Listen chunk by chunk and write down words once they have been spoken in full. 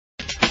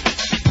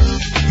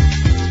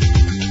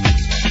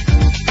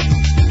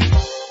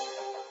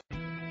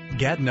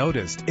Get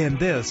noticed in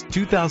this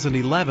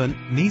 2011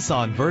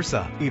 Nissan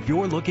Versa. If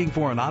you're looking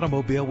for an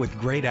automobile with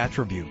great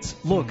attributes,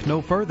 look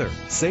no further.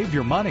 Save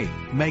your money.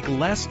 Make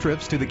less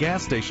trips to the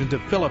gas station to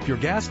fill up your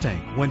gas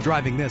tank when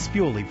driving this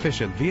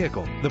fuel-efficient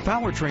vehicle. The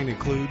powertrain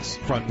includes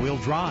front-wheel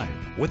drive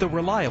with a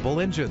reliable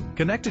engine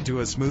connected to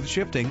a smooth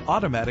shifting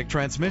automatic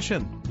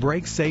transmission.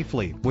 Brake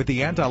safely with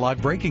the anti-lock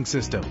braking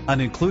system.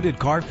 An included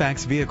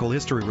Carfax vehicle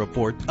history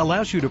report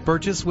allows you to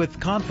purchase with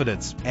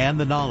confidence and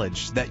the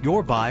knowledge that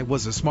your buy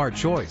was a smart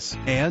choice.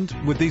 And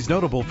with these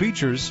notable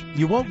features,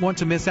 you won't want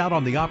to miss out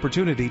on the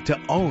opportunity to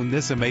own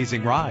this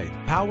amazing ride.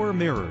 Power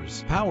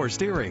mirrors, power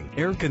steering,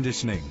 air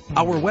conditioning.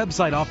 Our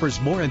website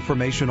offers more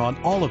information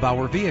on all of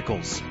our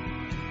vehicles.